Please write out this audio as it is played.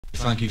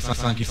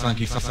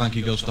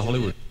Frankie goes to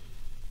Hollywood.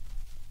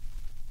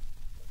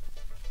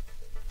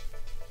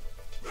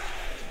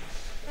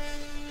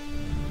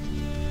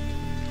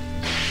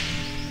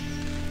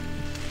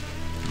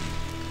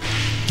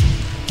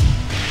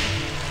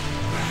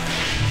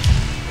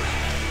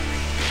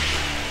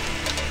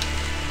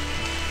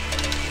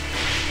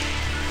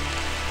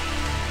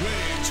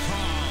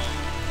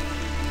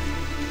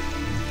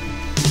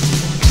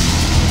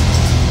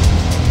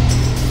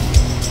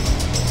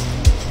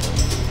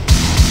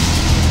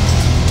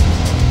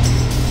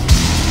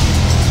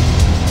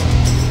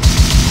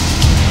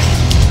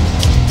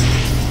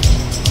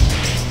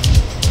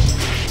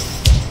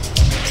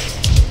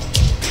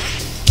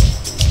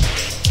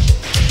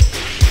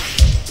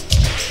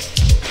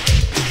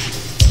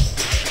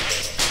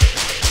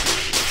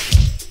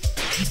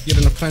 You're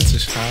an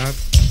apprentice hard.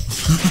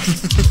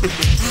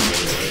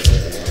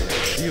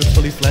 You're a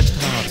fully fledged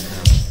hard.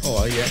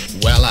 Oh yeah,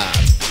 well hard.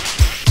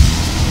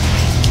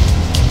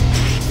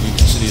 You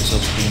consider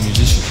yourself to be a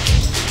musician?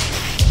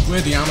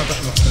 We're the hammer, but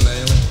enough to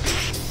nail it.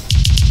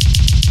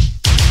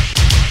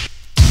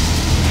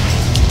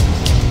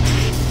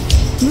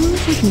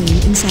 Move with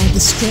me inside the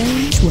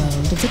strange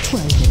world of the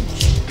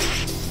 12-inch,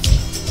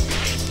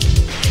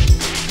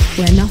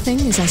 where nothing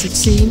is as it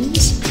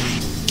seems,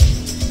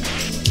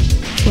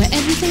 where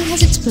everything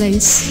has its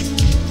place,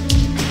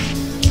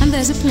 and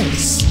there's a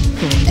place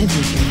for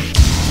everything,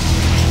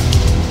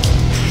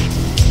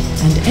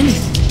 and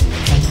anything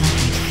can happen.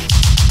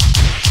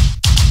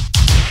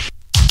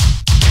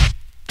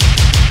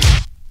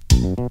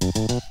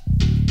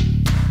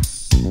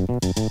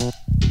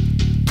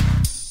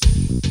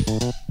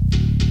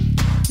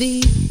 The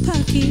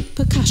perky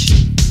percussion.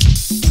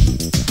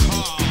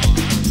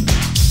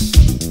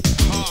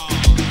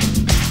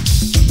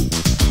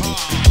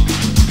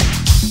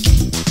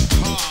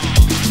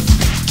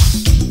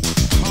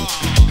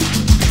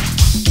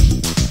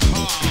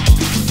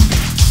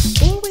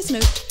 Always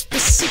note the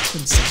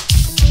sequencer.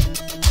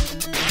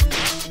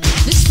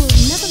 This will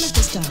never let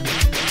us down.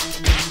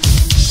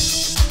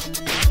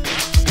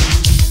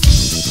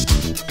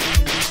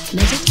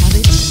 Let it have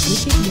its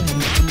wicked way.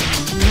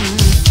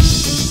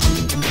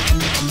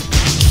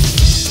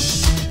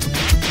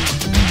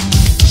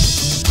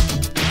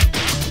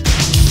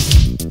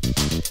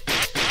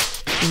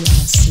 We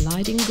are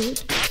sliding good,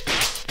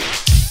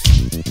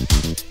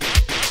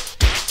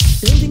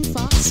 building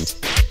fast,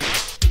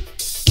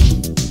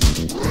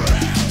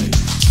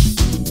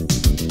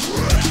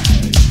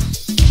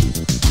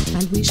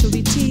 and we shall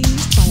be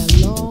teased by a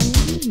long,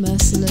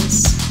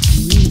 merciless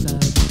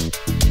reverb.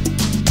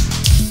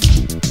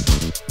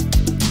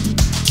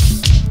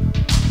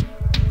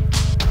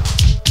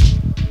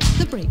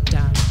 The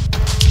breakdown,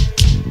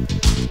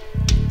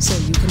 so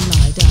you can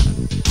lie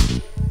down.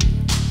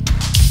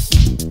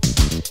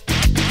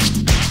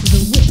 The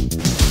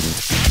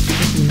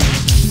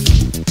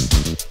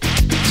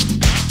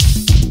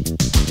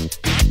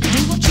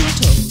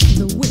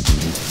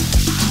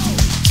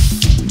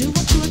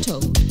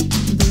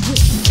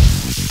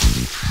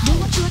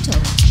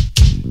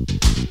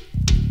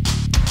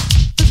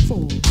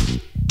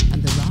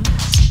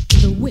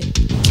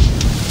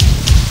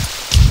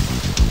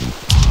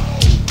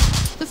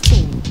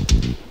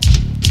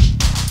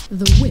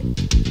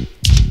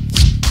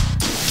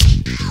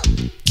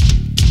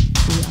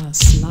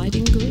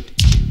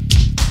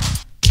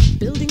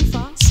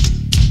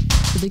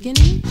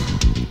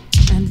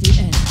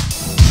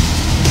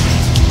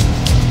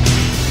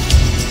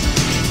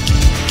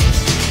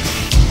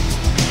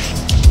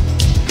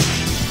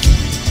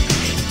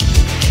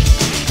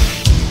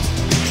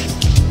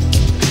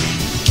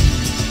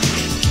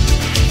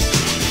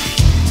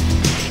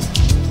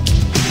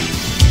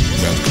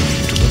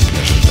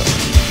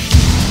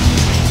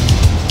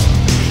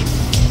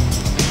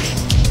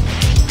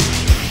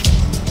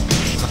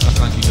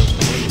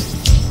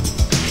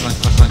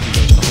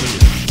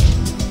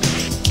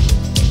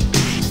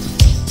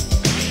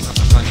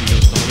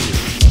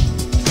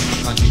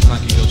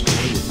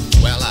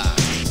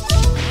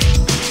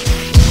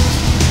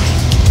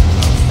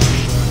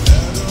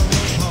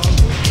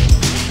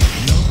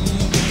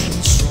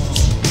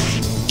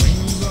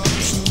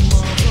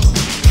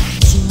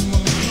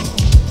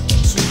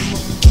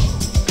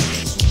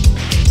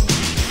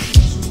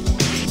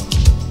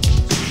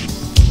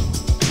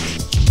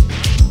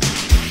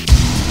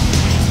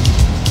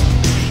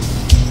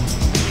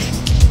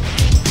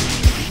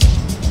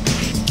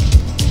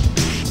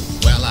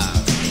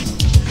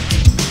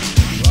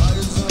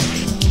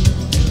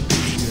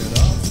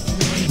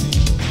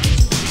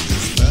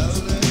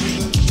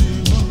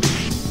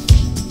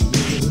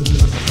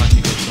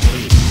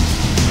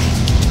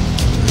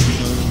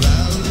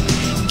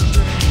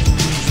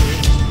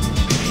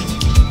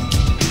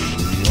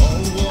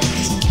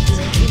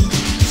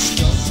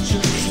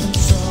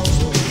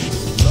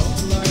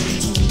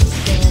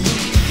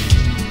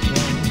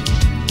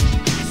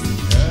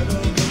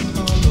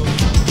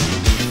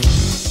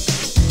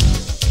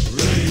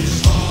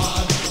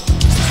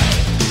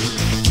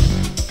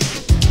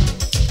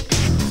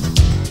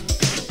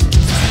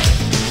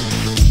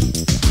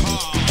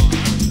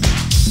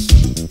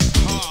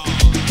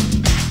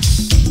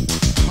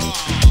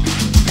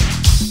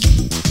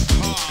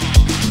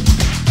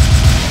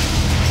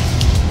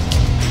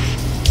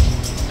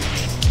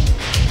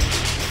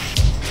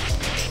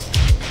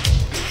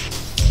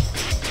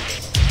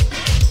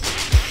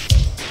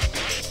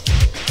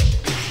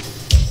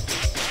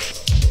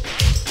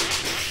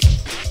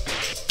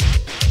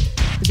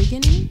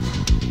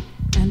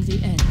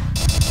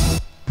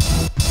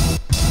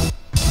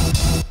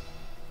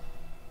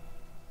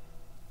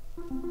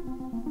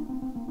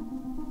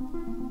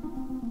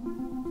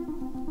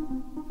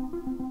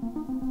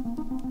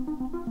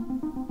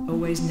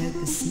always note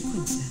the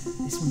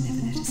sequencer. This will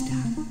never let us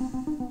down.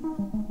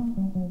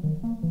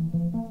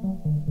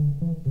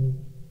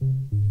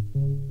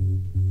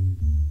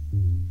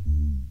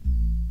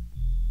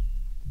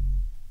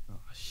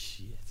 Oh,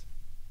 shit.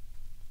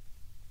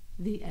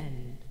 The end.